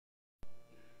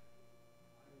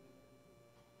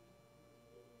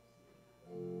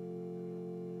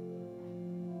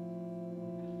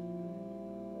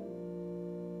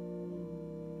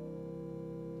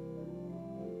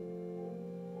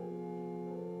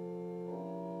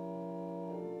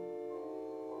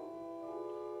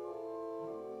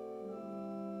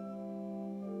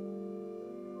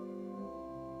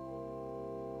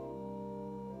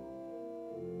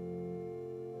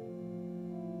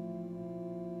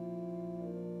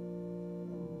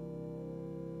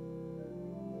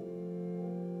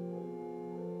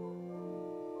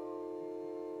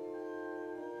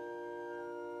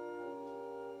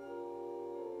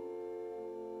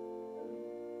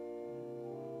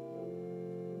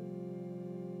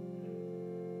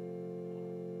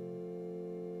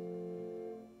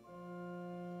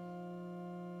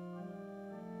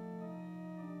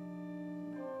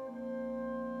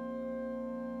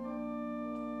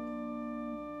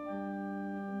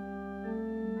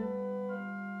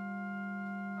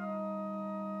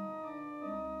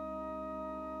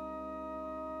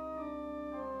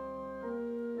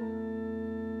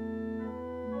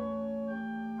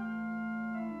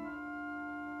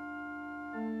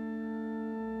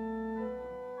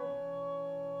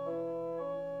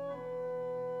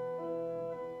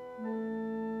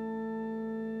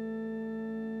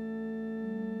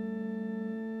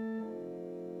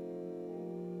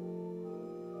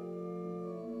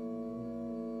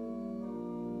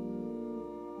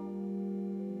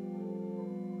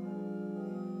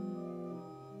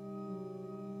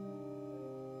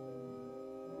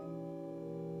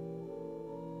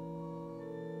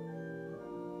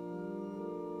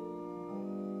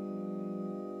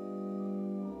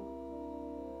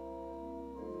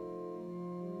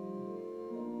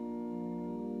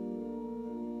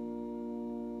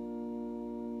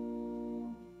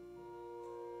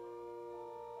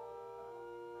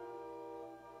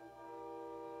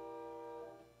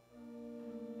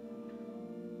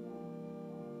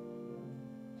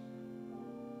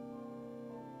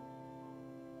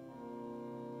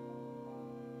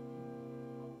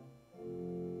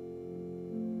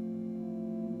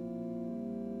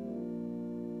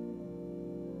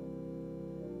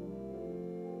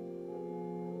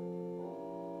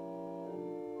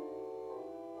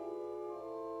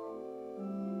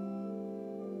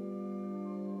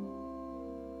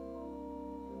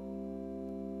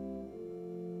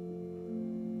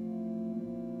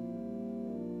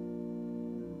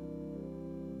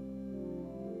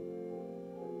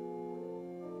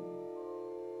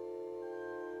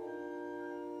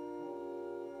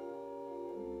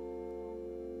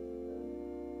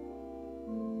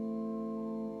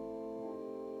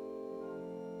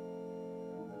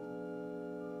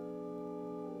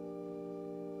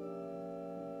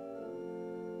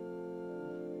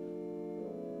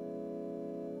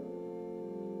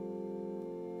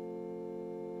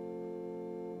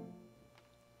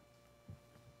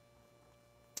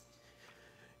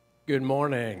Good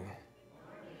morning.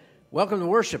 Welcome to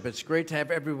worship. It's great to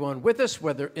have everyone with us,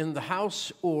 whether in the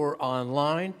house or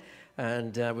online.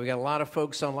 And we got a lot of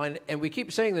folks online. And we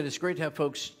keep saying that it's great to have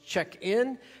folks check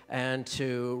in and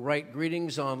to write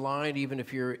greetings online, even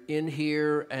if you're in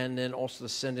here, and then also to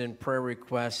send in prayer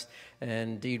requests. And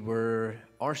indeed, we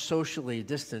are socially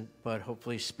distant, but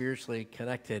hopefully spiritually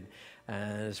connected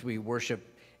as we worship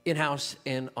in-house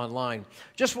and online.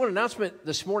 Just one announcement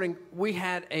this morning. We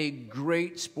had a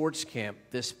great sports camp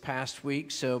this past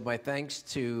week. So my thanks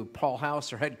to Paul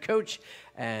House, our head coach,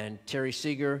 and Terry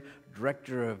Seeger,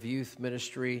 director of youth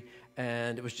ministry.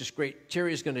 And it was just great.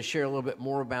 Terry is going to share a little bit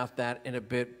more about that in a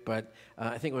bit, but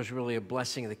I think it was really a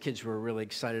blessing. The kids were really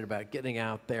excited about getting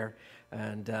out there.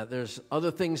 And there's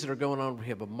other things that are going on. We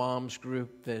have a mom's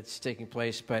group that's taking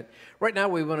place. But right now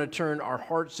we want to turn our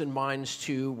hearts and minds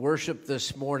to worship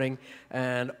this morning.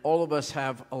 And all of us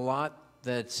have a lot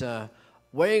that's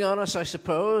weighing on us, I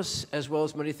suppose, as well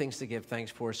as many things to give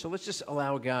thanks for. So let's just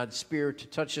allow God's Spirit to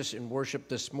touch us in worship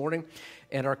this morning.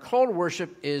 And our call to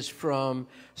worship is from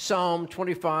Psalm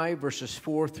 25, verses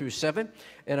 4 through 7.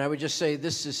 And I would just say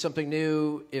this is something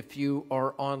new. If you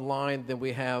are online, then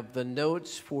we have the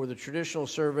notes for the traditional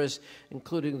service,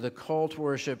 including the call to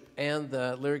worship and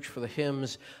the lyrics for the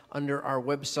hymns under our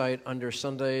website under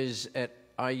Sundays at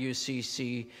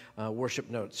IUCC worship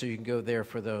notes. So you can go there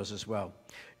for those as well.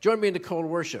 Join me in the call to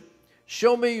worship.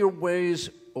 Show me your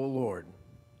ways, O Lord.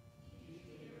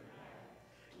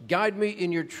 Guide me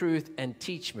in your truth and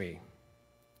teach me.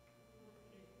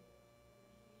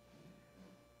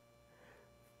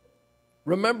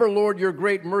 Remember, Lord, your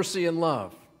great mercy and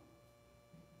love.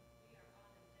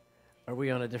 Are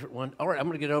we on a different one? All right, I'm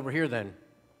going to get over here then.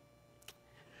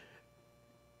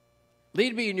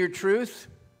 Lead me in your truth,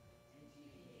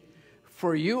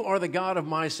 for you are the God of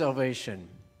my salvation.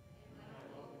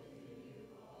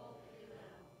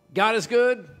 God is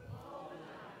good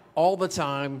all the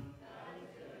time.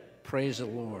 Praise the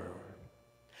Lord.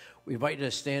 We invite you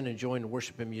to stand and join the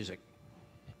worship and music.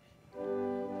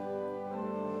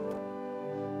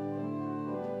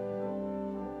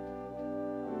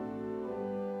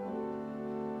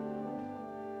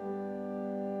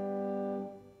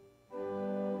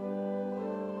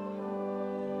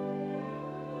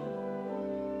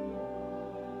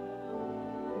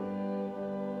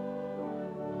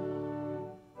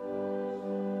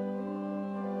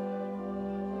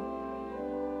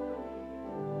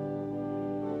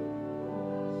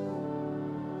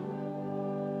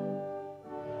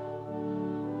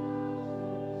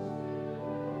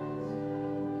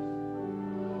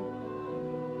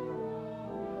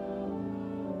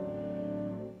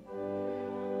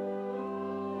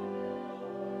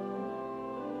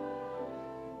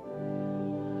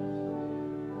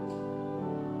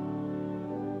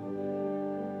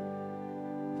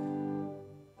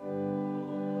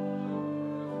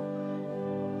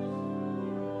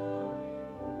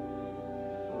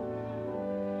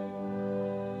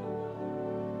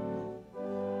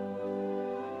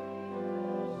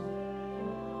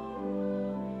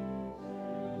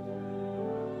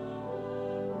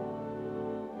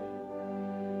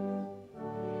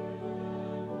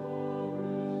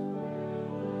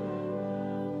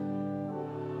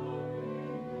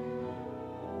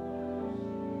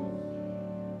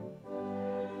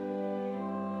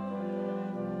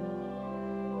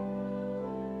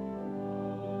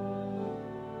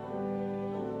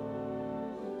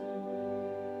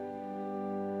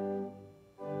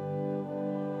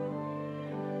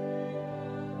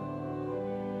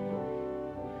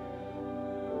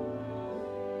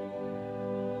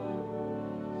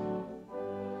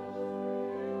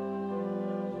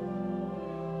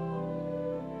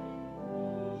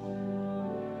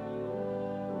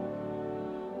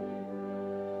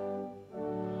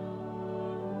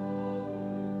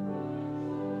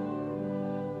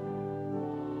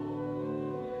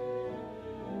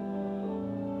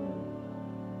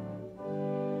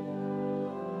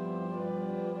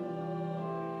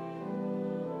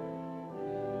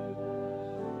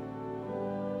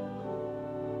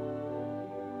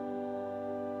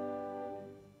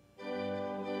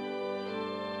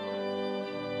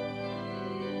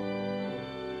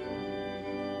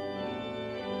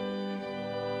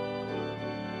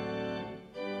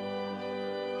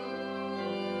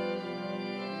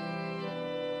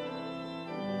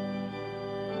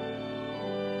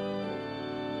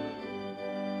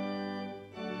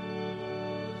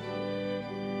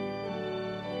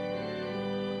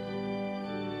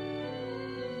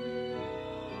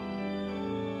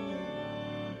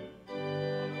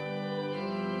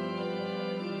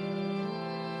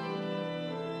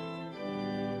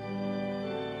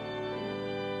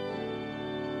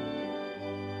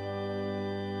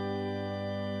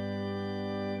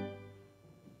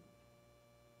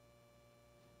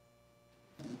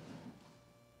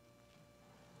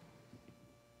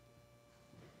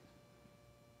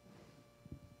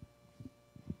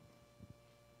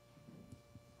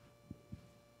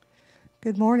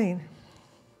 Good morning.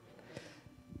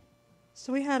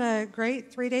 So we had a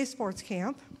great 3-day sports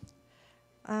camp.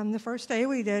 The first day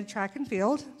we did track and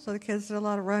field, so the kids did a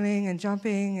lot of running and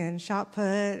jumping and shot put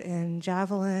and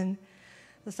javelin.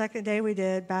 The second day we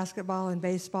did basketball and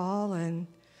baseball, and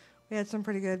we had some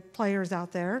pretty good players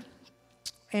out there.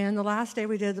 And the last day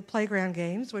we did the playground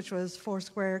games, which was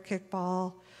foursquare,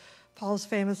 kickball, Paul's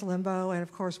famous limbo, and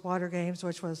of course water games,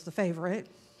 which was the favorite.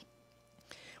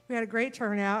 We had a great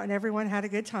turnout, and everyone had a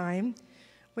good time.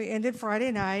 We ended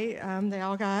Friday night. They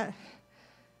all got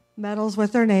medals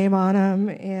with their name on them,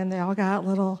 and they all got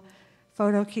little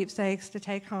photo keepsakes to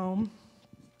take home.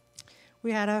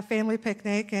 We had a family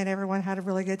picnic, and everyone had a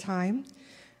really good time.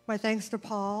 My thanks to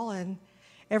Paul and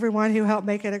everyone who helped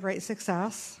make it a great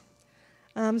success.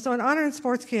 So in Honor in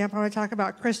Sports Camp, I want to talk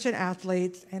about Christian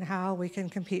athletes and how we can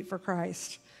compete for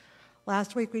Christ.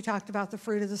 Last week, we talked about the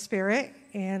fruit of the Spirit,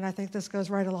 and I think this goes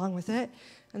right along with it.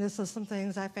 And this is some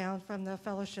things I found from the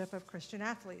Fellowship of Christian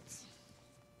Athletes.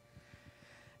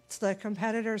 It's the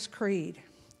competitor's creed.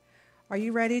 Are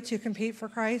you ready to compete for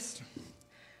Christ?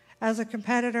 As a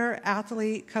competitor,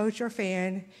 athlete, coach, or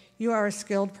fan, you are a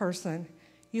skilled person.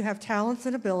 You have talents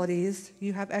and abilities,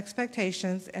 you have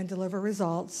expectations and deliver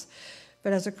results.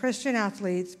 But as a Christian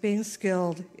athlete, being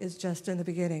skilled is just in the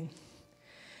beginning.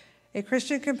 A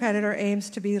Christian competitor aims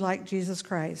to be like Jesus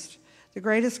Christ, the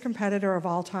greatest competitor of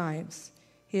all times.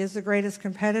 He is the greatest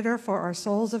competitor for our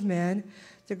souls of men,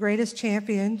 the greatest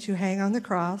champion to hang on the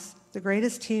cross, the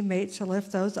greatest teammate to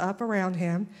lift those up around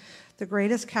him, the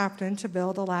greatest captain to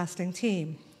build a lasting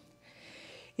team.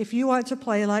 If you want to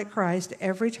play like Christ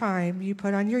every time you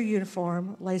put on your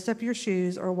uniform, lace up your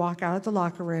shoes, or walk out of the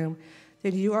locker room,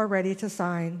 then you are ready to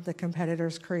sign the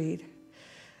competitor's creed.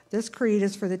 This creed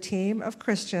is for the team of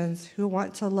Christians who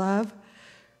want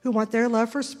their love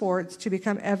for sports to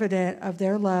become evident of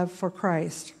their love for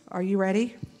Christ. Are you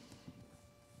ready?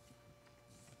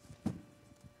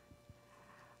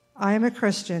 I am a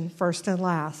Christian first and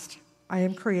last. I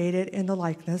am created in the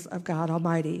likeness of God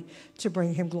Almighty to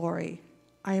bring him glory.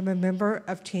 I am a member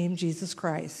of Team Jesus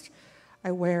Christ.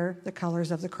 I wear the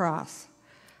colors of the cross.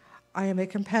 I am a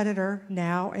competitor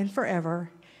now and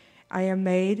forever. I am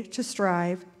made to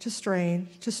strive, to strain,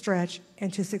 to stretch,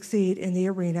 and to succeed in the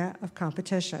arena of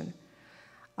competition.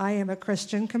 I am a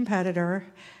Christian competitor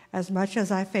as much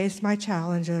as I face my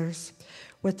challengers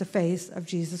with the face of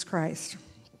Jesus Christ.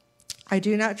 I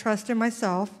do not trust in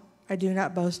myself. I do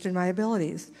not boast in my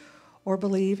abilities or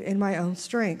believe in my own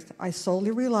strength. I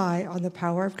solely rely on the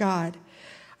power of God.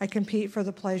 I compete for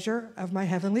the pleasure of my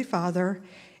Heavenly Father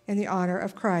and the honor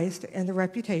of Christ and the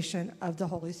reputation of the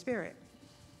Holy Spirit.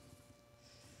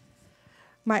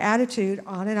 My attitude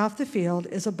on and off the field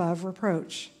is above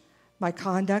reproach. My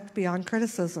conduct beyond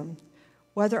criticism.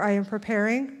 Whether I am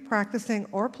preparing, practicing,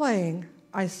 or playing,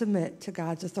 I submit to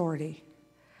God's authority.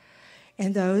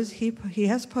 And those he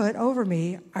has put over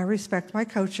me, I respect my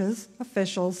coaches,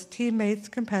 officials, teammates,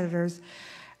 competitors,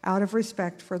 out of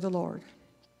respect for the Lord.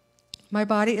 My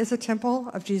body is a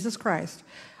temple of Jesus Christ.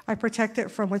 I protect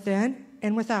it from within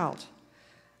and without.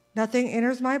 Nothing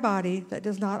enters my body that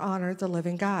does not honor the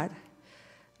living God.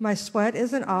 My sweat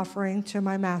is an offering to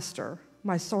my master.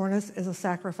 My soreness is a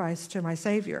sacrifice to my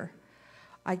Savior.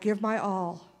 I give my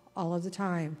all of the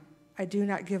time. I do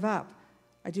not give up.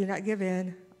 I do not give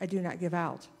in. I do not give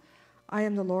out. I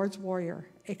am the Lord's warrior,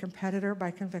 a competitor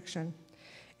by conviction,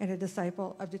 and a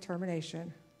disciple of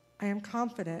determination. I am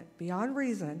confident beyond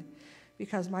reason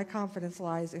because my confidence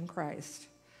lies in Christ.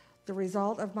 The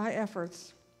result of my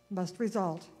efforts must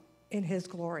result in his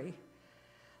glory.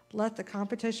 Let the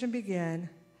competition begin.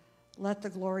 Let the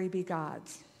glory be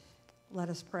God's. Let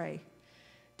us pray.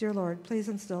 Dear Lord, please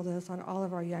instill this on all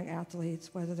of our young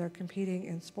athletes, whether they're competing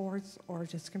in sports or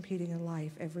just competing in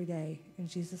life every day. In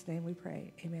Jesus' name we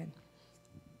pray. Amen.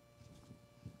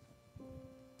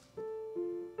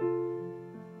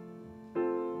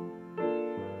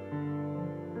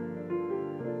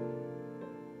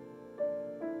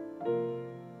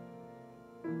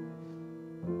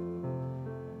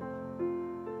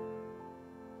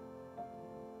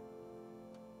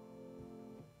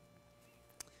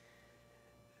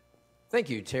 Thank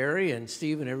you, Terry and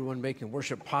Steve and everyone making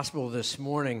worship possible this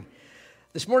morning.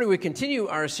 This morning we continue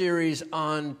our series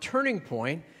on Turning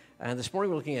Point, and this morning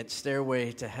we're looking at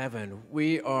Stairway to Heaven.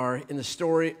 We are in the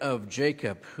story of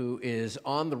Jacob, who is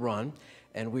on the run,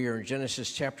 and we are in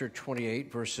Genesis chapter 28,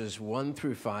 verses 1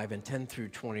 through 5 and 10 through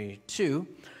 22.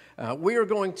 We are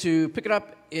going to pick it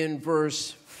up in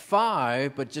verse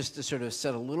 5, but just to sort of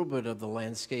set a little bit of the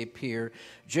landscape here,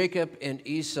 Jacob and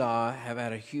Esau have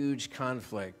had a huge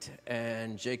conflict,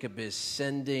 and Isaac is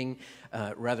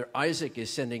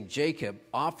sending Jacob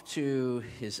off to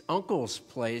his uncle's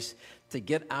place to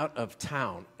get out of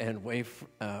town and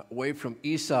away from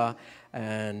Esau,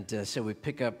 and so we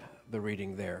pick up the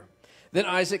reading there. Then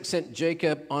Isaac sent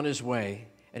Jacob on his way,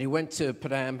 and he went to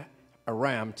Padan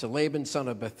Aram to Laban, son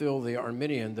of Bethuel the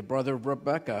Aramean, the brother of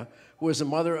Rebekah, who was the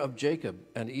mother of Jacob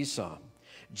and Esau.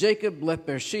 Jacob left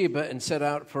Beersheba and set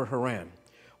out for Haran.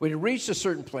 When he reached a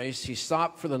certain place, he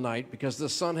stopped for the night because the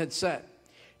sun had set.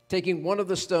 Taking one of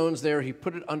the stones there, he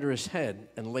put it under his head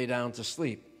and lay down to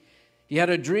sleep. He had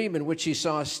a dream in which he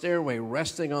saw a stairway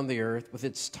resting on the earth with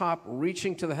its top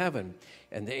reaching to the heaven,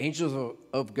 and the angels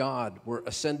of God were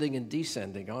ascending and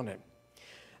descending on it.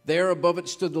 There above it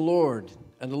stood the Lord,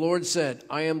 and the Lord said,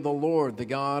 I am the Lord, the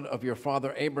God of your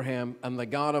father Abraham, and the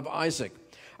God of Isaac.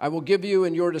 I will give you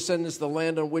and your descendants the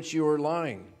land on which you are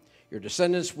lying. Your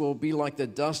descendants will be like the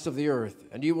dust of the earth,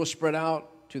 and you will spread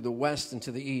out to the west and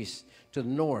to the east, to the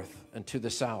north and to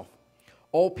the south.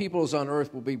 All peoples on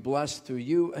earth will be blessed through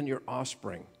you and your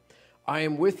offspring. I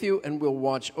am with you and will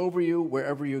watch over you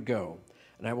wherever you go,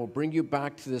 and I will bring you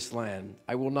back to this land.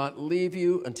 I will not leave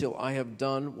you until I have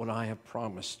done what I have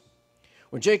promised.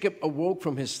 When Jacob awoke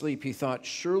from his sleep, he thought,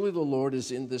 surely the Lord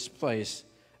is in this place,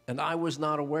 and I was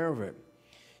not aware of it.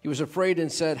 He was afraid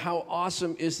and said, how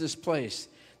awesome is this place?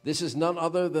 This is none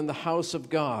other than the house of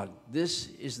God. This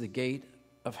is the gate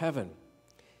of heaven.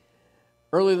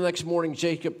 Early the next morning,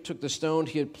 Jacob took the stone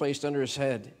he had placed under his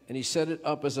head, and he set it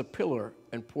up as a pillar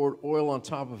and poured oil on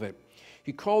top of it.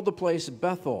 He called the place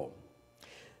Bethel.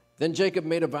 Then Jacob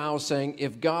made a vow, saying,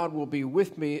 if God will be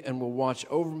with me and will watch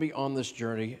over me on this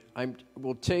journey, I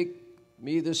will take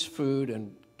me this food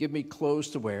and give me clothes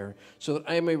to wear, so that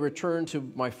I may return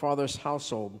to my father's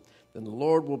household. Then the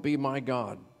Lord will be my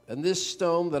God. And this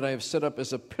stone that I have set up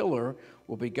as a pillar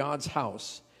will be God's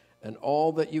house. And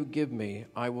all that you give me,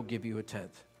 I will give you a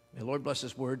tenth. May the Lord bless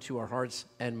his word to our hearts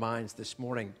and minds this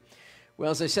morning. Well,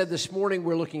 as I said this morning,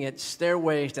 we're looking at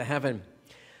Stairway to Heaven.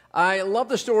 I love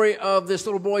the story of this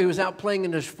little boy who was out playing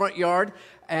in his front yard,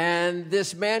 and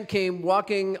this man came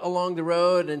walking along the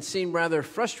road and seemed rather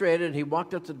frustrated, and he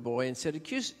walked up to the boy and said,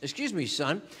 excuse me,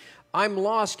 son, I'm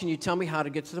lost. Can you tell me how to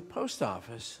get to the post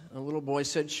office? And the little boy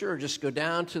said, sure, just go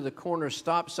down to the corner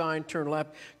stop sign, turn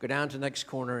left, go down to the next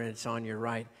corner, and it's on your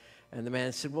right. And the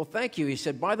man said, well, thank you. He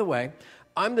said, by the way,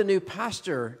 I'm the new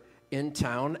pastor in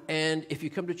town, and if you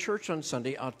come to church on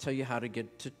Sunday, I'll tell you how to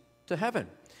get to heaven.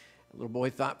 The little boy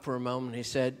thought for a moment. He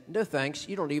said, no, thanks.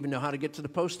 You don't even know how to get to the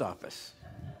post office.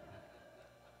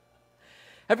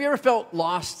 Have you ever felt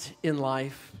lost in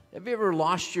life? Have you ever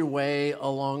lost your way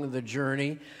along the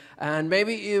journey? And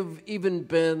maybe you've even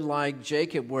been like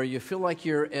Jacob, where you feel like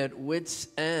you're at wit's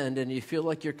end and you feel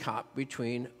like you're caught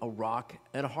between a rock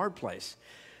and a hard place.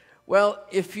 Well,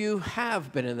 if you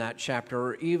have been in that chapter,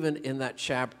 or even in that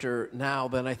chapter now,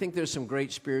 then I think there's some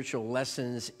great spiritual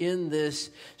lessons in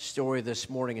this story this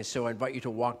morning. And so I invite you to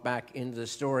walk back into the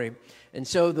story. And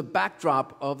so the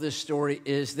backdrop of this story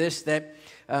is this, that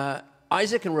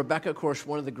Isaac and Rebekah, of course,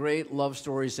 one of the great love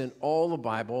stories in all the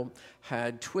Bible,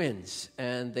 had twins.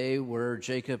 And they were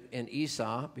Jacob and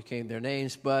Esau, became their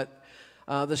names. But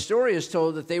the story is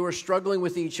told that they were struggling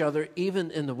with each other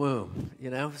even in the womb. You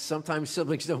know, sometimes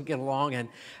siblings don't get along.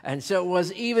 And so it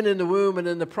was even in the womb. And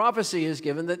then the prophecy is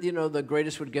given that, you know, the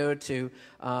greatest would go to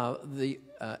the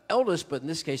eldest, but in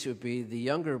this case it would be the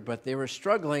younger. But they were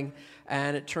struggling.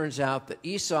 And it turns out that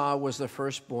Esau was the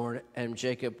firstborn and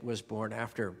Jacob was born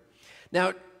after.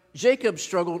 Now, Jacob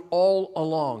struggled all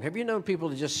along. Have you known people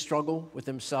to just struggle with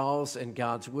themselves and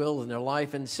God's will in their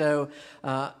life? And so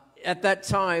at that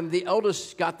time, the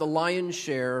eldest got the lion's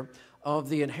share of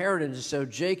the inheritance, so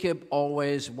Jacob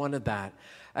always wanted that.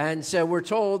 And so we're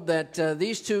told that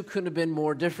these two couldn't have been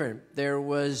more different. There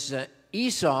was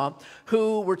Esau,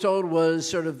 who we're told was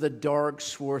sort of the dark,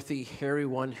 swarthy, hairy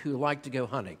one who liked to go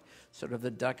hunting, sort of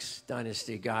the Ducks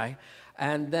Dynasty guy.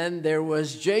 And then there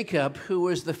was Jacob, who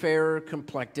was the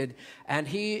fairer-complected, and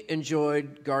he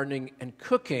enjoyed gardening and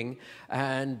cooking,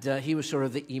 and he was sort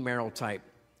of the Emerald type.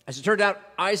 As it turned out,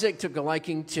 Isaac took a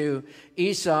liking to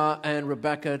Esau and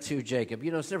Rebekah to Jacob.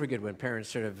 You know, it's never good when parents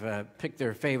sort of pick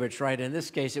their favorites, right? In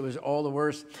this case, it was all the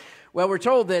worse. Well, we're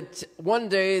told that one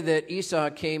day that Esau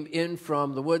came in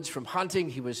from the woods from hunting.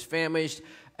 He was famished,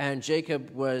 and Jacob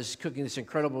was cooking this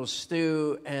incredible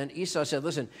stew. And Esau said,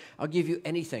 listen, I'll give you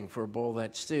anything for a bowl of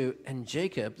that stew. And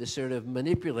Jacob, the sort of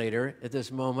manipulator at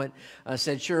this moment,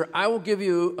 said, sure, I will give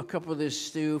you a cup of this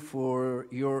stew for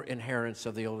your inheritance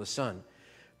of the oldest son.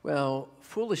 Well,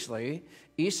 foolishly,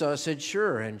 Esau said,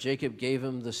 sure, and Jacob gave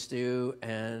him the stew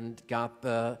and got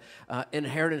the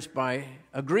inheritance by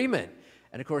agreement.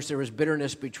 And, of course, there was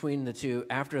bitterness between the two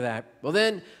after that. Well,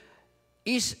 then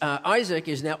Isaac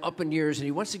is now up in years, and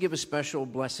he wants to give a special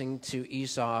blessing to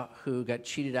Esau, who got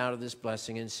cheated out of this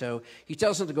blessing. And so he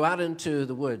tells him to go out into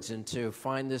the woods and to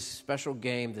find this special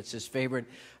game that's his favorite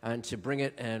and to bring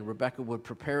it, and Rebekah would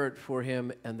prepare it for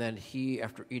him, and then he,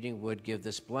 after eating, would give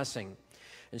this blessing.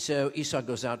 And so Esau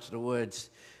goes out to the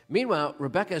woods. Meanwhile,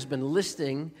 Rebekah has been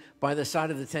listening by the side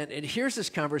of the tent and hears this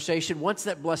conversation, wants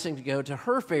that blessing to go to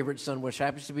her favorite son, which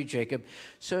happens to be Jacob.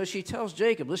 So she tells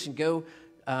Jacob, listen, go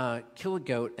kill a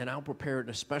goat, and I'll prepare it in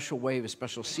a special way with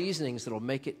special seasonings that will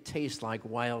make it taste like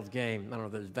wild game. I don't know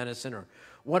if it was venison or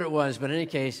what it was, but in any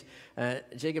case,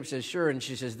 Jacob says, sure, and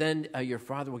she says, then your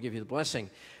father will give you the blessing.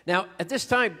 Now, at this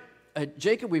time,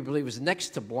 Jacob, we believe, was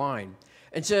next to blind.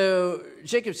 And so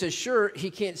Jacob says, sure,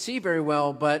 he can't see very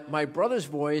well, but my brother's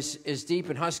voice is deep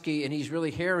and husky, and he's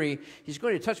really hairy. He's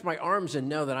going to touch my arms and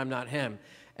know that I'm not him.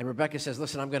 And Rebekah says,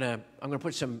 listen, I'm going to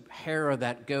put some hair of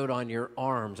that goat on your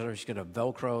arms. I don't know if she's going to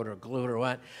Velcro it or glue it or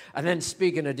what. And then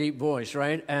speak in a deep voice,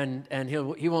 right? And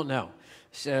he won't know.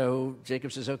 So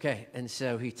Jacob says, okay. And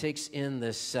so he takes in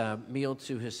this meal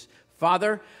to his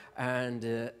father, and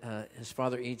his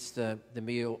father eats the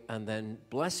meal and then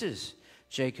blesses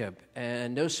Jacob.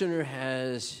 And no sooner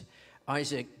has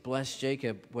Isaac blessed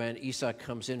Jacob when Esau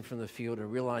comes in from the field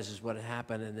and realizes what had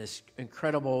happened, and this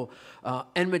incredible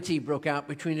enmity broke out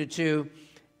between the two.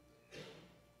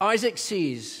 Isaac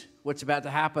sees what's about to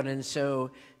happen, and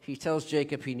so he tells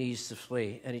Jacob he needs to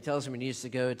flee. And he tells him he needs to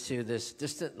go to this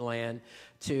distant land,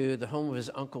 to the home of his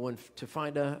uncle, and to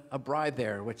find a bride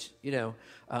there, which,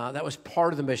 that was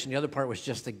part of the mission. The other part was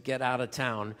just to get out of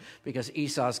town because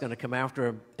Esau's going to come after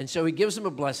him. And so he gives him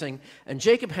a blessing, and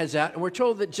Jacob heads out, and we're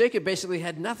told that Jacob basically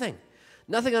had nothing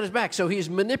on his back. So he's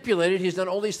manipulated. He's done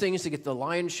all these things to get the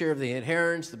lion's share of the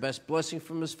inheritance, the best blessing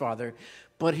from his father,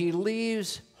 but he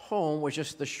leaves home with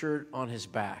just the shirt on his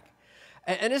back.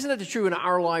 And isn't that true in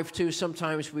our life, too?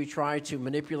 Sometimes we try to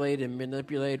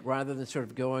manipulate rather than sort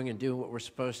of going and doing what we're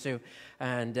supposed to.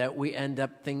 And we end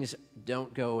up, things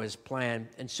don't go as planned.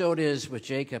 And so it is with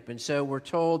Jacob. And so we're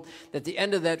told that at the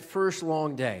end of that first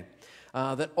long day,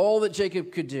 that all that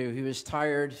Jacob could do, he was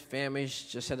tired,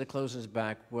 famished, just had the clothes on his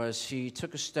back, was he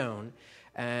took a stone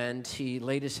and he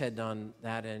laid his head on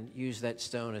that and used that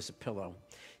stone as a pillow.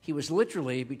 He was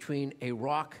literally between a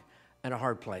rock and a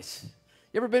hard place.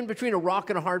 You ever been between a rock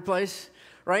and a hard place?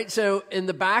 Right? So in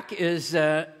the back is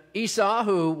Esau,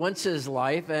 who wants his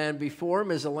life, and before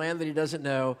him is a land that he doesn't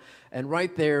know. And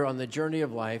right there on the journey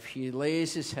of life, he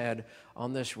lays his head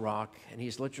on this rock, and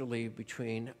he's literally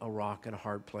between a rock and a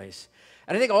hard place.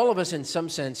 And I think all of us, in some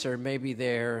sense, are maybe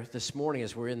there this morning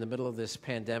as we're in the middle of this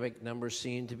pandemic. Numbers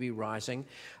seem to be rising.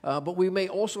 But we may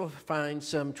also find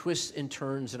some twists and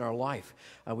turns in our life.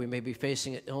 We may be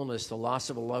facing an illness, the loss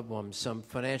of a loved one, some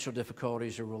financial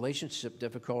difficulties or relationship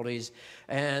difficulties.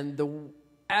 And the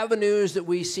avenues that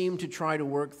we seem to try to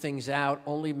work things out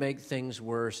only make things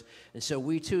worse. And so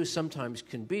we, too, sometimes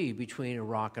can be between a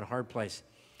rock and a hard place.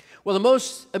 Well, the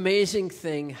most amazing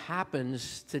thing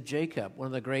happens to Jacob. One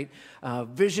of the great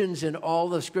visions in all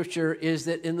the Scripture is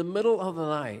that in the middle of the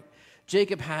night,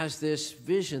 Jacob has this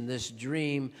vision, this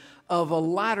dream of a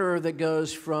ladder that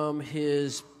goes from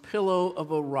his pillow of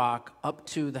a rock up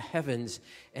to the heavens,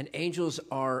 and angels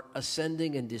are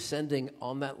ascending and descending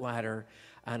on that ladder.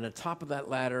 And on the top of that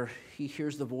ladder, he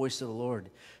hears the voice of the Lord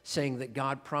saying that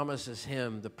God promises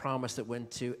him the promise that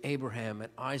went to Abraham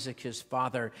and Isaac, his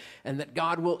father, and that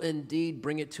God will indeed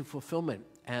bring it to fulfillment,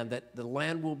 and that the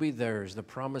land will be theirs, the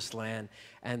promised land,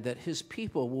 and that his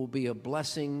people will be a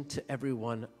blessing to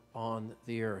everyone on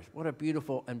the earth. What a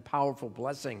beautiful and powerful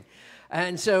blessing.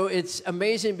 And so it's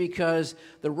amazing because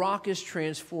the rock is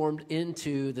transformed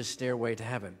into the stairway to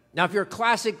heaven. Now, if you're a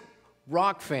classic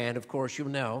rock fan, of course, you'll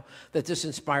know that this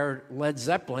inspired Led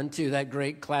Zeppelin to that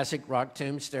great classic rock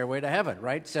tune, Stairway to Heaven,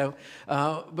 right? So,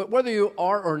 but whether you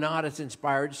are or not, it's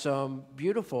inspired some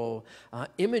beautiful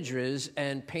images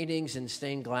and paintings and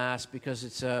stained glass,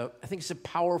 because I think it's a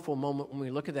powerful moment when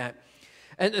we look at that.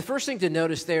 And the first thing to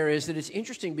notice there is that it's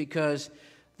interesting because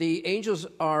the angels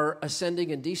are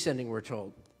ascending and descending, we're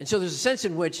told. And so there's a sense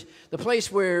in which the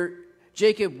place where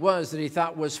Jacob was that he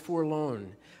thought was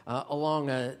forlorn, along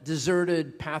a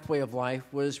deserted pathway of life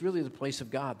was really the place of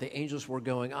God. The angels were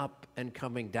going up and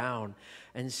coming down.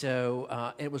 And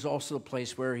so it was also the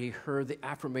place where he heard the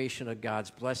affirmation of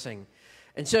God's blessing.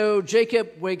 And so Jacob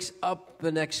wakes up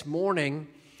the next morning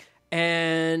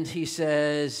and he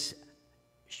says,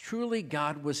 truly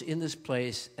God was in this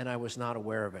place and I was not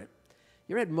aware of it.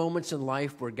 You ever had moments in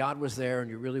life where God was there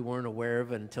and you really weren't aware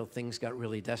of it until things got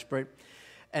really desperate?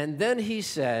 And then he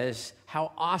says,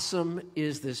 how awesome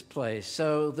is this place?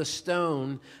 So the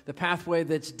stone, the pathway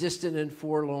that's distant and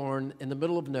forlorn in the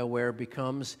middle of nowhere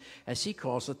becomes, as he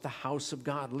calls it, the house of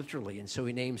God, literally. And so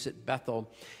he names it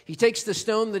Bethel. He takes the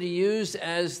stone that he used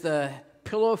as the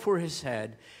pillow for his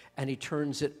head, and he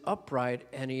turns it upright,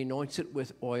 and he anoints it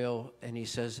with oil, and he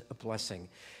says a blessing.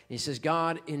 He says,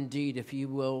 God, indeed, if you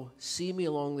will see me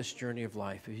along this journey of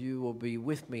life, if you will be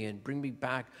with me and bring me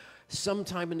back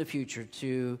sometime in the future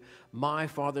to my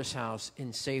Father's house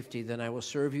in safety, then I will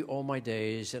serve you all my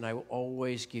days, and I will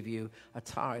always give you a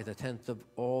tithe, a tenth of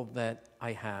all that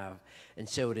I have. And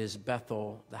so it is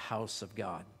Bethel, the house of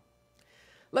God.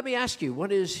 Let me ask you,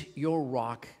 what is your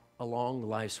rock along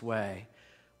life's way?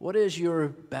 What is your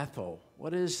Bethel?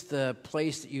 What is the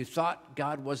place that you thought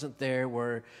God wasn't there,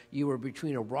 where you were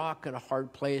between a rock and a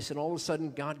hard place, and all of a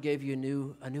sudden God gave you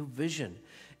a new vision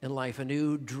in life, a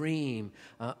new dream,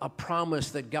 a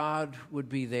promise that God would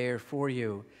be there for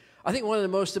you? I think one of the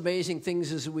most amazing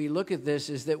things as we look at this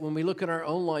is that when we look at our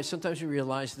own lives, sometimes we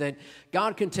realize that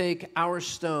God can take our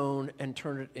stone and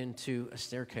turn it into a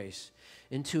staircase,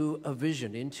 into a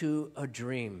vision, into a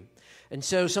dream. And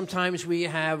so sometimes we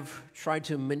have tried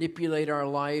to manipulate our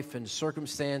life and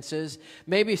circumstances,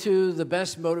 maybe through the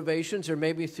best motivations or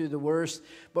maybe through the worst,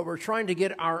 but we're trying to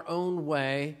get our own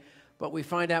way. But we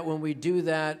find out when we do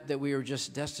that we are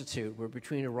just destitute. We're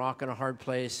between a rock and a hard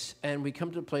place, and we come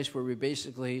to a place where we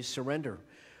basically surrender.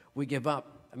 We give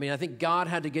up. I mean, I think God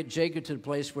had to get Jacob to the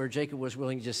place where Jacob was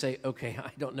willing to just say, okay,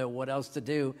 I don't know what else to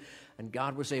do. And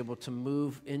God was able to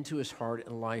move into his heart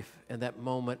and life in that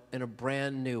moment in a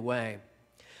brand new way.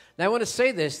 Now, I want to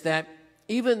say this, that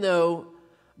even though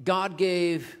God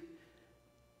gave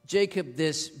Jacob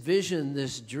this vision,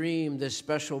 this dream, this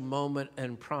special moment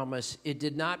and promise, it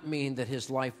did not mean that his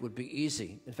life would be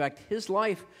easy. In fact, his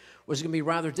life was going to be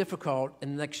rather difficult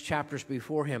in the next chapters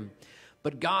before him.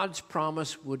 But God's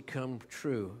promise would come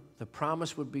true. The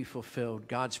promise would be fulfilled.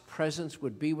 God's presence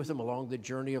would be with him along the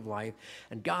journey of life,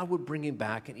 and God would bring him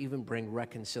back and even bring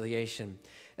reconciliation.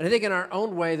 And I think in our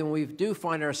own way, then we do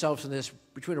find ourselves in this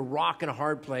between a rock and a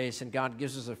hard place, and God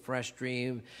gives us a fresh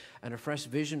dream and a fresh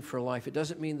vision for life. It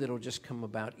doesn't mean that it'll just come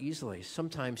about easily.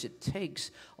 Sometimes it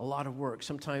takes a lot of work.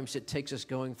 Sometimes it takes us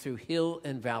going through hill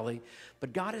and valley.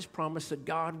 But God has promised that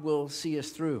God will see us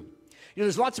through. You know,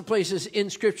 there's lots of places in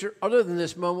Scripture other than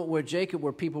this moment where Jacob,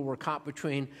 where people were caught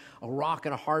between a rock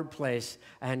and a hard place,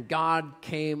 and God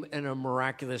came in a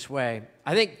miraculous way.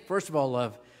 I think, first of all,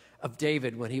 of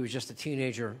David when he was just a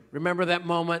teenager. Remember that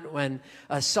moment when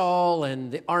Saul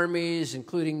and the armies,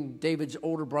 including David's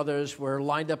older brothers, were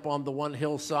lined up on the one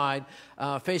hillside,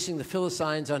 facing the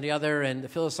Philistines on the other, and the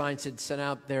Philistines had sent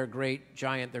out their great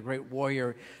giant, their great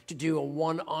warrior, to do a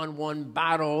one-on-one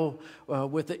battle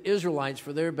with the Israelites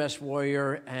for their best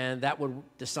warrior, and that would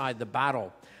decide the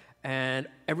battle. And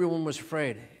everyone was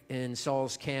afraid in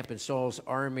Saul's camp, in Saul's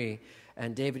army,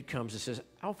 and David comes and says,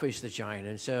 I'll face the giant.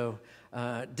 And so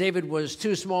David was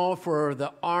too small for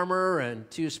the armor and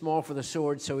too small for the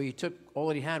sword, so he took all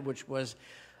that he had, which was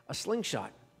a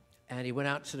slingshot. And he went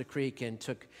out to the creek and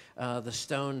took the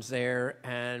stones there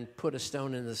and put a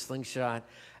stone in the slingshot,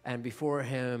 and before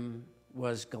him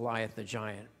was Goliath the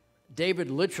giant. David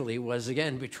literally was,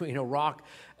 again, between a rock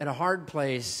and a hard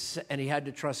place, and he had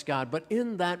to trust God. But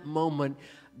in that moment,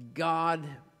 God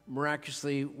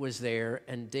miraculously was there,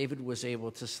 and David was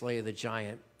able to slay the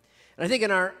giant. And I think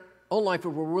in our own life, if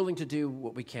we're willing to do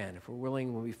what we can, if we're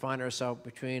willing, when we find ourselves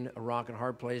between a rock and a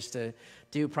hard place, to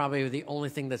do probably the only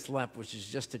thing that's left, which is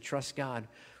just to trust God,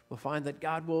 we'll find that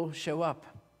God will show up.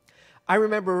 I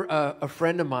remember a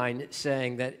friend of mine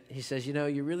saying that, he says, you know,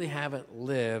 you really haven't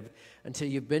lived until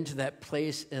you've been to that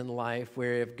place in life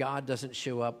where if God doesn't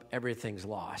show up, everything's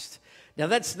lost. Now,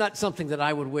 that's not something that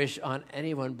I would wish on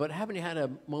anyone, but haven't you had a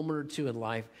moment or two in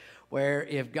life where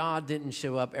if God didn't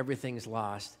show up, everything's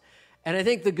lost? And I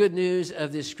think the good news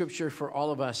of this scripture for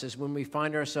all of us is when we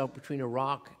find ourselves between a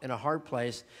rock and a hard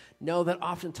place, know that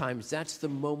oftentimes that's the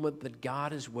moment that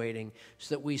God is waiting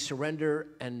so that we surrender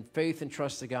and faith and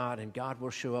trust to God, and God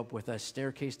will show up with a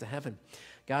staircase to heaven.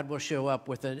 God will show up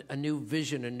with a new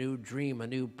vision, a new dream, a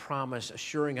new promise,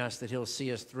 assuring us that he'll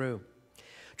see us through.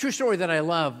 True story that I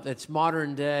love that's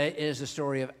modern day is the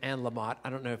story of Anne Lamott. I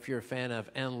don't know if you're a fan of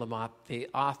Anne Lamott, the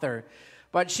author,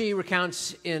 but she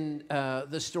recounts in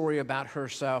the story about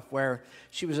herself where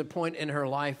she was at a point in her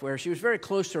life where she was very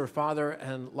close to her father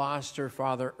and lost her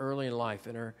father early in life,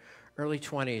 in her early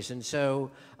 20s. And so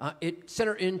it sent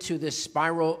her into this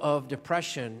spiral of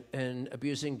depression and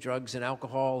abusing drugs and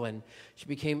alcohol, and she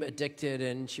became addicted,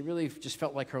 and she really just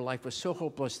felt like her life was so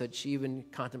hopeless that she even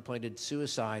contemplated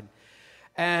suicide.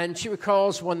 And she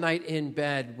recalls one night in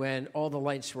bed when all the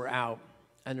lights were out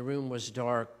and the room was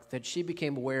dark that she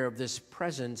became aware of this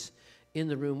presence in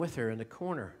the room with her in the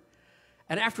corner.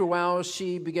 And after a while,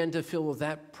 she began to feel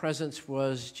that presence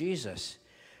was Jesus.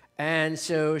 And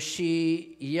so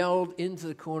she yelled into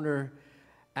the corner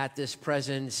at this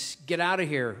presence, "Get out of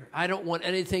here. I don't want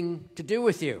anything to do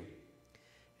with you."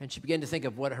 And she began to think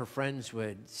of what her friends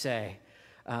would say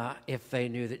if they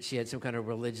knew that she had some kind of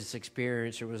religious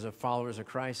experience or was a follower of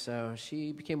Christ. So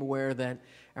she became aware that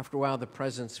after a while the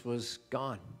presence was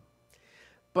gone.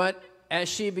 But as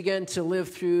she began to live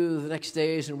through the next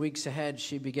days and weeks ahead,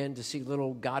 she began to see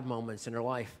little God moments in her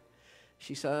life.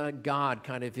 She saw God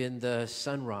kind of in the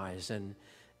sunrise and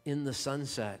in the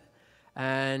sunset.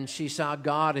 And she saw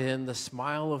God in the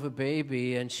smile of a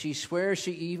baby. And she swears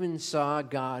she even saw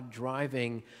God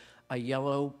driving a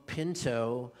yellow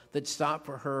Pinto that stopped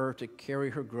for her to carry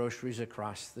her groceries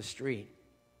across the street.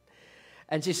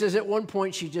 And she says at one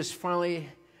point she just finally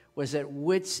was at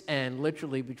wit's end,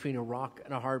 literally between a rock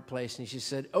and a hard place. And she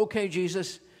said, "Okay,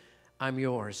 Jesus, I'm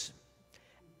yours."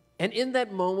 And in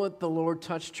that moment, the Lord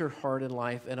touched her heart and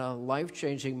life in a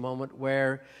life-changing moment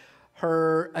where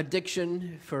her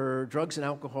addiction for drugs and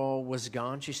alcohol was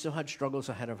gone. She still had struggles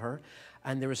ahead of her.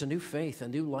 And there was a new faith, a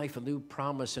new life, a new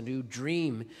promise, a new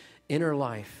dream in her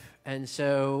life. And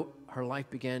so her life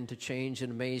began to change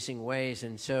in amazing ways.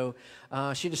 And so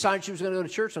she decided she was going to go to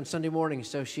church on Sunday morning.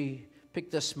 So she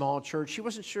picked a small church. She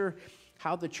wasn't sure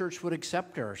how the church would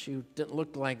accept her. She didn't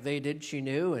look like they did, she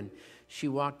knew. And she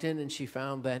walked in and she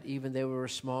found that even they were a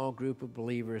small group of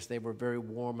believers, they were very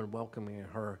warm and welcoming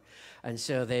of her. And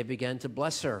so they began to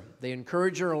bless her. They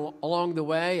encouraged her along the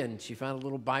way, and she found a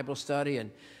little Bible study.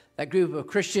 And that group of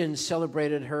Christians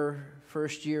celebrated her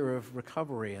first year of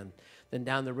recovery. And then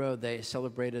down the road, they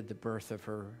celebrated the birth of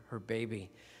her baby.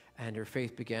 And her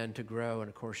faith began to grow. And,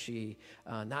 of course, she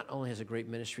not only has a great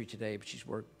ministry today, but she's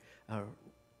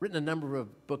written a number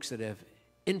of books that have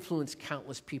influenced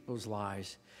countless people's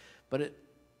lives. But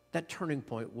that turning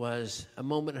point was a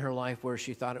moment in her life where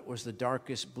she thought it was the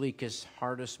darkest, bleakest,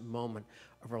 hardest moment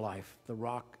of her life, the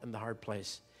rock and the hard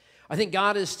place. I think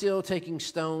God is still taking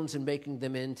stones and making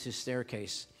them into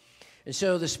staircase. And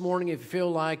so this morning, if you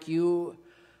feel like you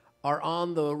are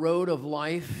on the road of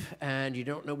life and you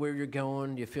don't know where you're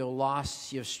going, you feel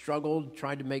lost, you've struggled,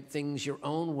 tried to make things your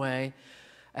own way,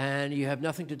 and you have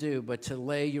nothing to do but to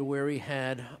lay your weary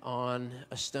head on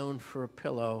a stone for a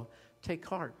pillow, take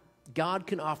heart. God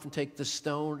can often take the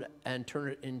stone and turn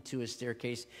it into a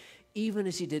staircase, even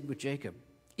as he did with Jacob,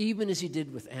 even as he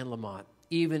did with Anne Lamott,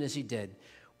 even as he did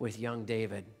with young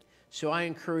David. So I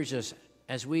encourage us,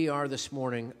 as we are this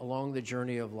morning along the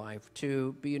journey of life,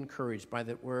 to be encouraged by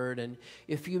that word. And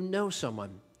if you know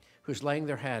someone who's laying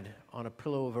their head on a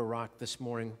pillow of a rock this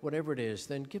morning, whatever it is,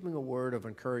 then give them a word of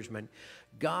encouragement.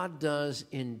 God does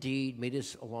indeed meet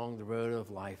us along the road of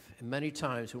life. And many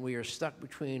times when we are stuck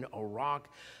between a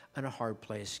rock and a hard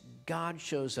place, God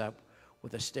shows up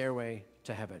with a stairway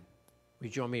to heaven. Will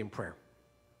you join me in prayer?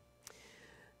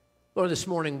 Lord, this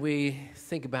morning we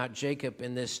think about Jacob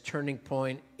in this turning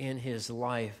point in his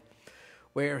life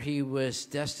where he was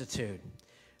destitute.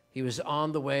 He was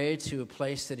on the way to a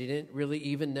place that he didn't really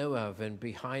even know of, and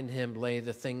behind him lay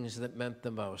the things that meant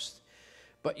the most.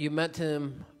 But you met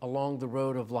him along the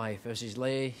road of life as he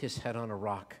lay his head on a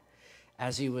rock,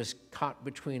 as he was caught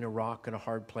between a rock and a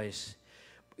hard place.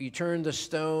 You turned the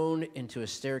stone into a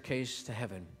staircase to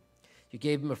heaven. You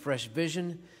gave him a fresh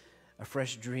vision, a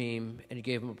fresh dream, and you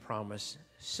gave him a promise.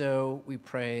 So we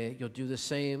pray you'll do the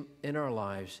same in our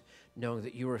lives, knowing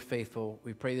that you are faithful.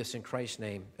 We pray this in Christ's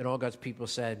name. And all God's people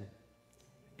said,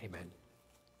 amen.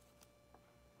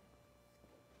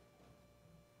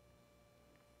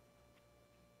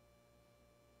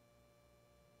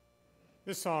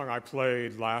 This song I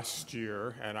played last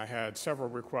year, and I had several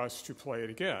requests to play it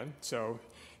again. So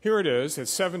here it is. It's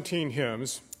 17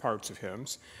 hymns, parts of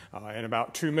hymns, in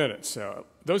about 2 minutes. So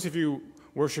those of you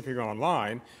worshiping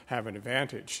online have an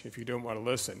advantage. If you don't want to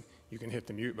listen, you can hit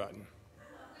the mute button.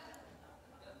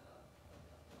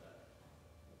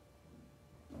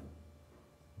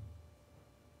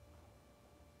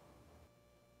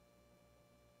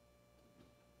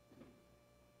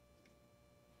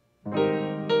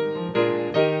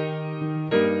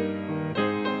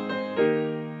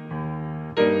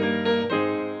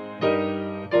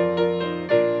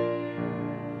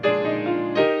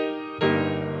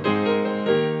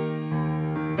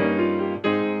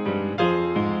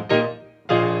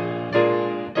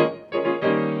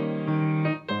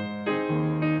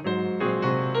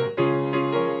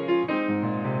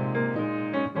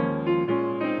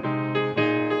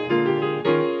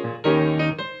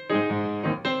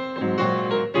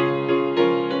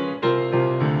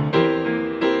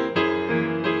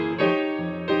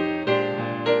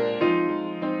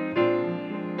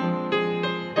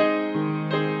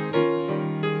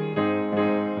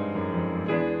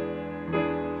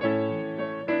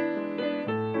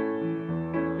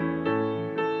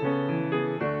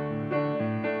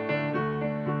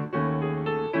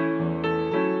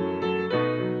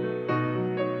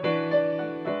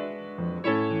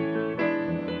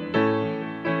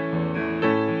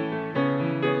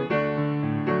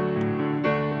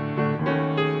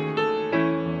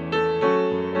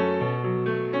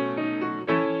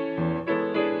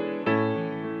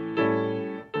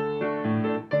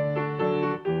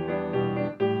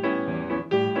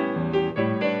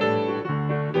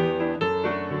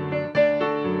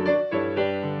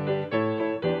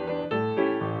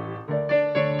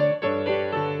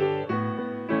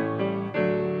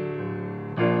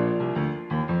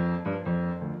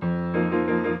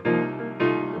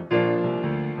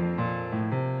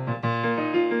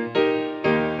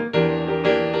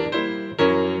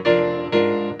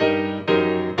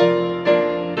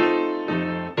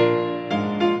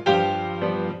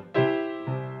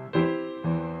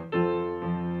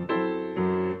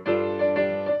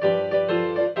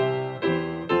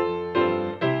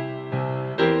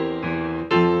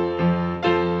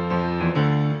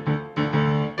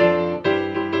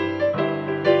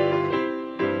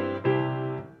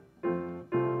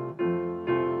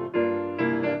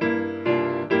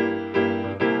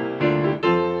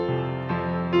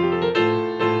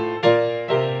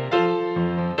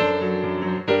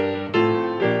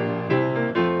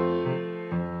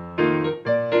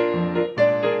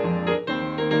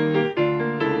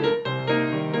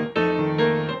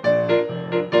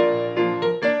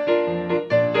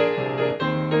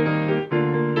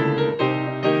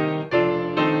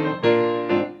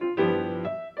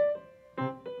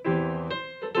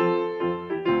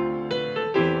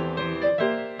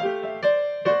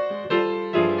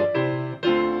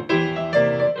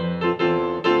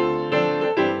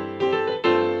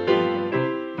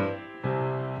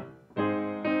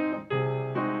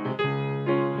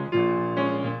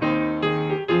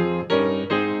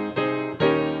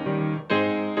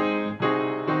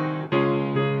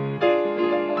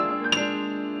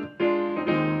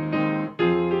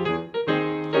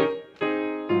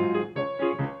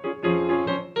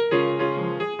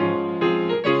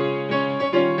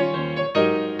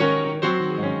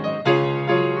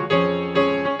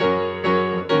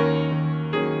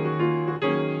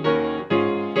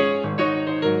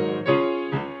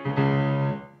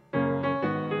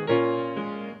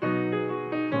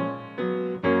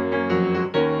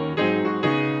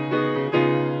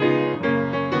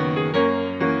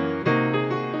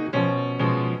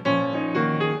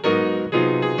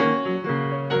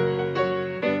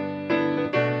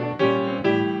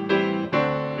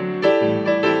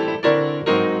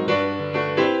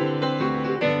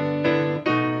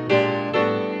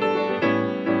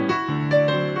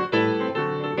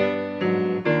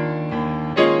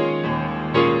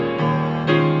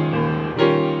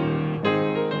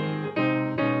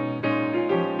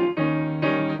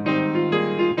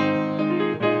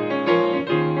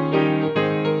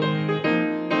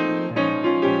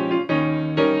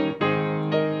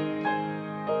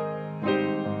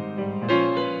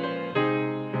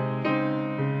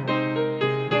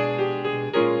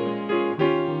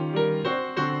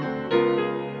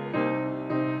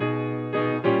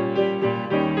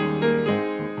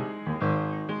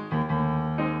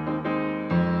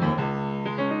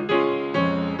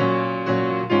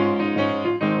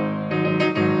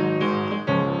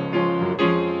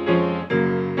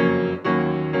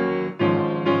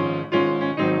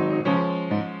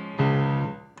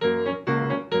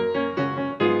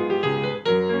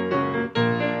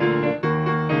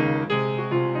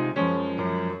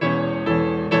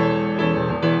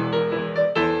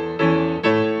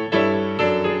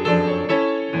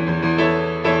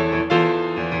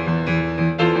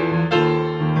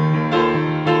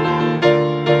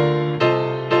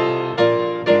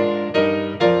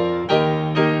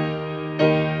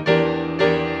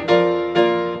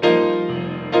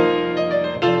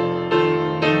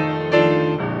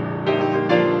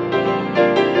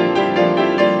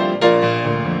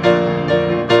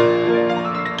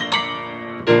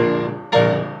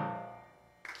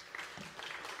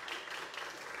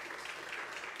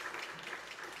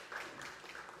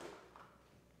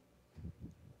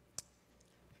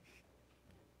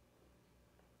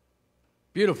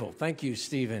 Beautiful. Thank you,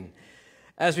 Stephen.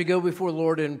 As we go before the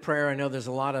Lord in prayer, I know there's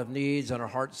a lot of needs on our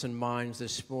hearts and minds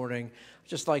this morning. I'd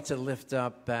just like to lift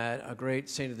up that a great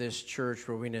saint of this church,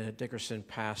 Rowena Dickerson,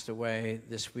 passed away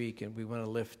this week, and we want to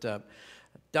lift up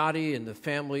Dottie and the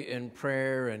family in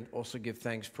prayer and also give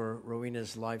thanks for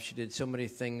Rowena's life. She did so many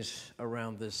things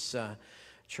around this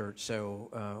church,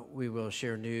 so we will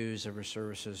share news of her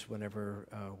services whenever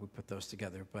we put those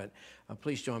together. But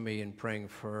please join me in praying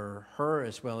for her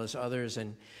as well as others.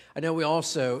 And I know we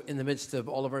also, in the midst of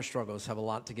all of our struggles, have a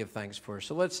lot to give thanks for.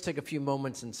 So let's take a few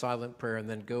moments in silent prayer and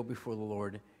then go before the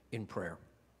Lord in prayer.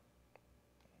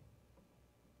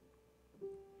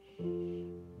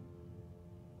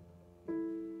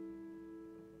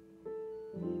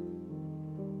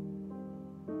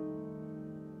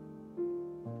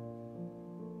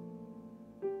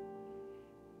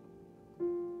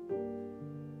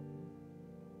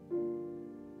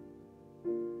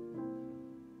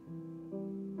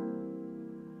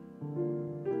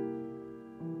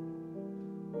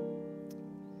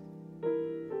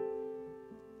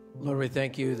 Lord, we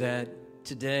thank you that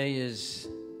today is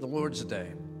the Lord's day,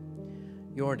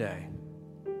 your day,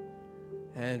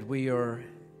 and we are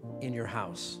in your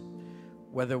house,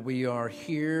 whether we are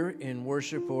here in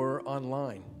worship or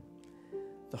online.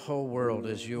 The whole world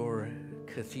is your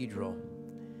cathedral.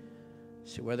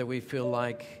 So whether we feel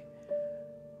like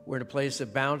we're in a place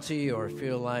of bounty or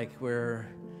feel like we're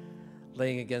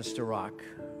laying against a rock,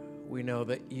 we know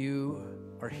that you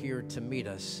are here to meet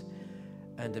us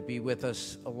and to be with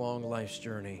us along life's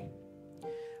journey.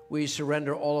 We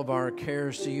surrender all of our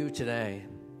cares to you today.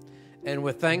 And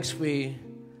with thanks, we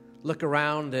look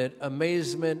around at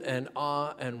amazement and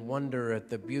awe and wonder at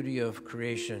the beauty of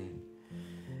creation.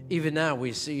 Even now,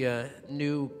 we see a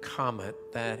new comet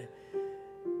that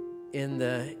in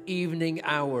the evening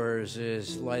hours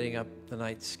is lighting up the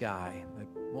night sky. It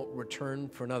won't return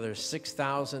for another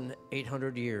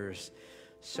 6,800 years.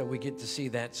 So we get to see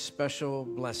that special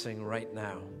blessing right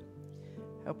now.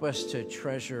 Help us to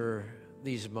treasure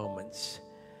these moments.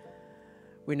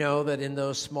 We know that in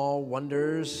those small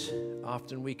wonders,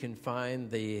 often we can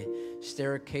find the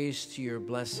staircase to your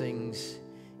blessings,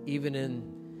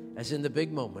 even as in the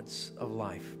big moments of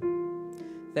life.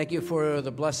 Thank you for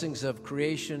the blessings of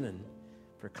creation and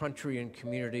for country and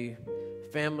community,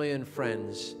 family and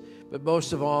friends, but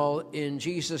most of all in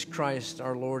Jesus Christ,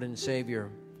 our Lord and Savior,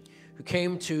 who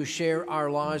came to share our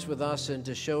lives with us and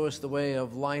to show us the way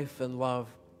of life and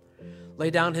love. Lay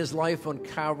down his life on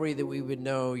Calvary that we would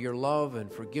know your love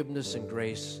and forgiveness and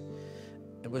grace,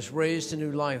 and was raised to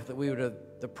new life that we would have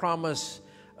the promise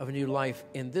of a new life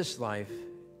in this life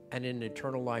and in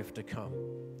eternal life to come.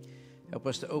 Help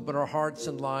us to open our hearts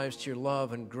and lives to your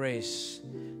love and grace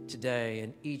today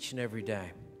and each and every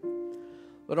day.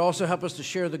 But also help us to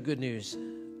share the good news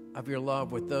of your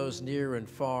love with those near and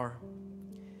far.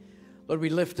 Lord, we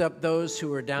lift up those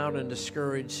who are down and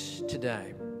discouraged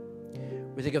today.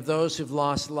 We think of those who've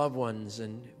lost loved ones,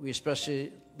 and we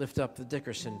especially lift up the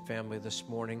Dickerson family this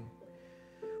morning.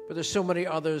 But there's so many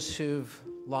others who've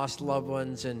lost loved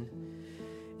ones, and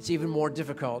it's even more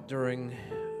difficult during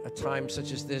a time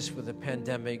such as this with a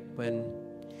pandemic when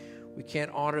we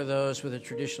can't honor those with the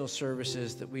traditional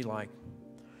services that we like.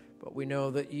 But we know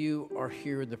that you are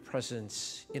here in the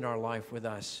presence in our life with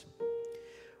us.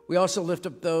 We also lift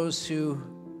up those who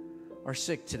are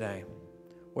sick today,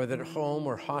 whether at home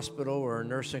or hospital or a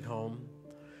nursing home.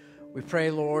 We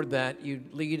pray, Lord, that you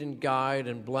lead and guide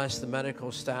and bless the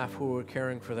medical staff who are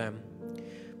caring for them.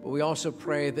 But we also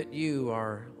pray that you,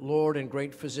 our Lord and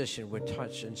great physician, would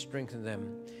touch and strengthen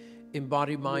them in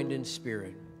body, mind, and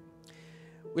spirit.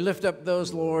 We lift up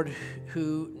those, Lord,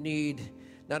 who need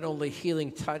not only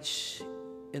healing touch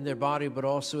in their body, but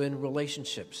also in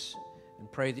relationships,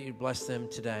 and pray that you bless them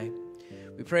today.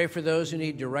 We pray for those who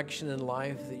need direction in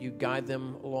life, that you guide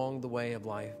them along the way of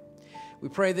life. We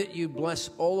pray that you bless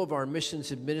all of our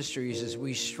missions and ministries as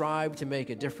we strive to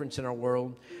make a difference in our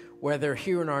world, whether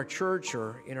here in our church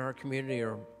or in our community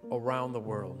or around the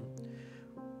world.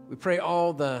 We pray for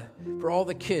all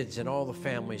the kids and all the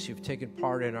families who've taken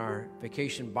part in our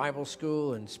vacation Bible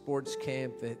school and sports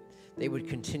camp, that they would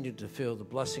continue to feel the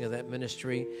blessing of that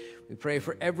ministry. We pray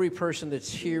for every person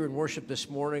that's here in worship this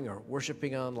morning or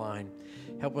worshiping online.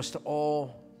 Help us to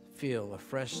all feel a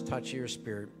fresh touch of your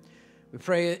spirit. We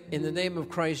pray in the name of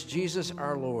Christ Jesus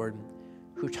our Lord,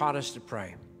 who taught us to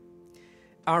pray.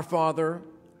 Our Father,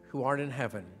 who art in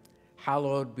heaven,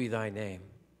 hallowed be thy name.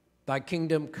 Thy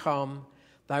kingdom come,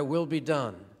 thy will be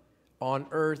done, on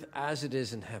earth as it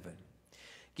is in heaven.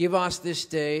 Give us this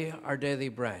day our daily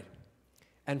bread,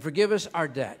 and forgive us our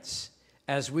debts,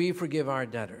 as we forgive our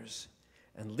debtors.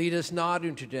 And lead us not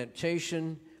into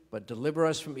temptation, but deliver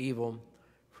us from evil.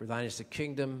 For thine is the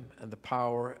kingdom and the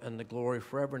power and the glory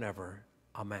forever and ever.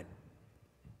 Amen.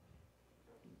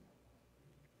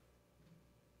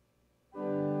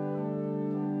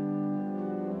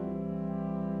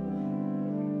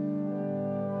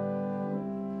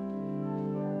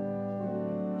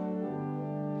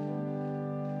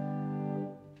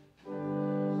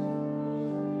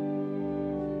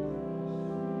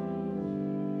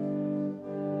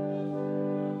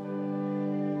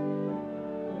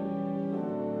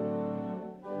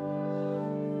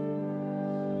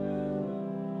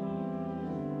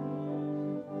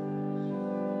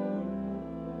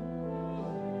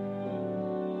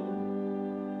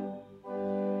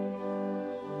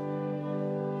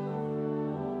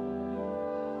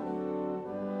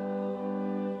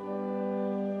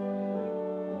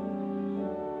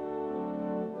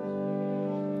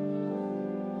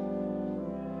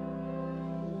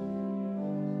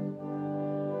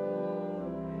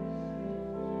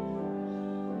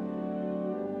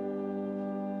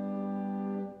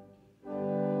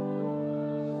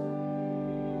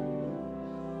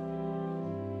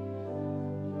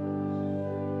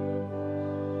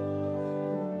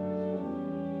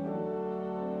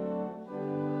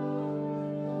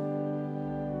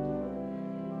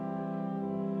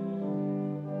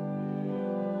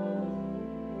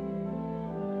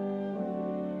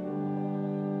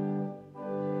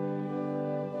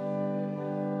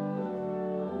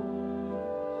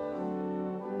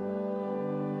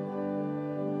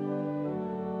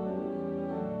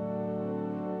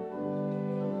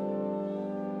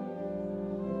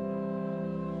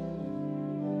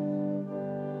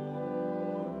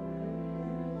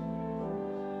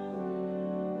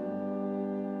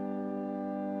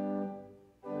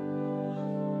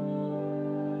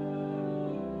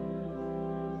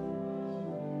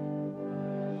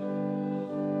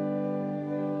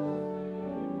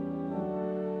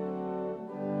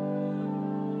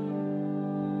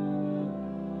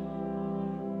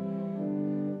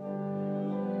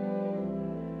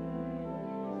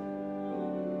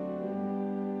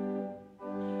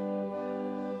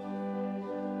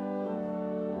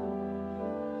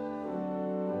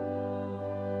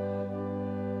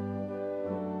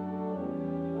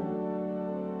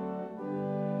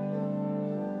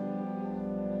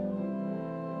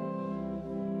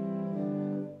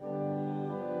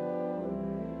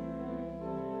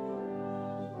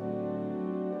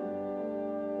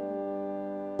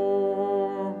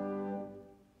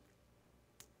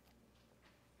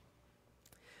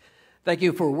 Thank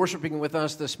you for worshiping with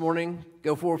us this morning.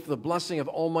 Go forth with the blessing of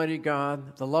Almighty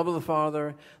God, the love of the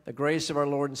Father, the grace of our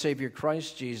Lord and Savior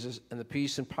Christ Jesus, and the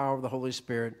peace and power of the Holy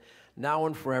Spirit, now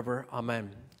and forever. Amen.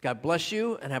 God bless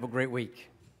you and have a great week.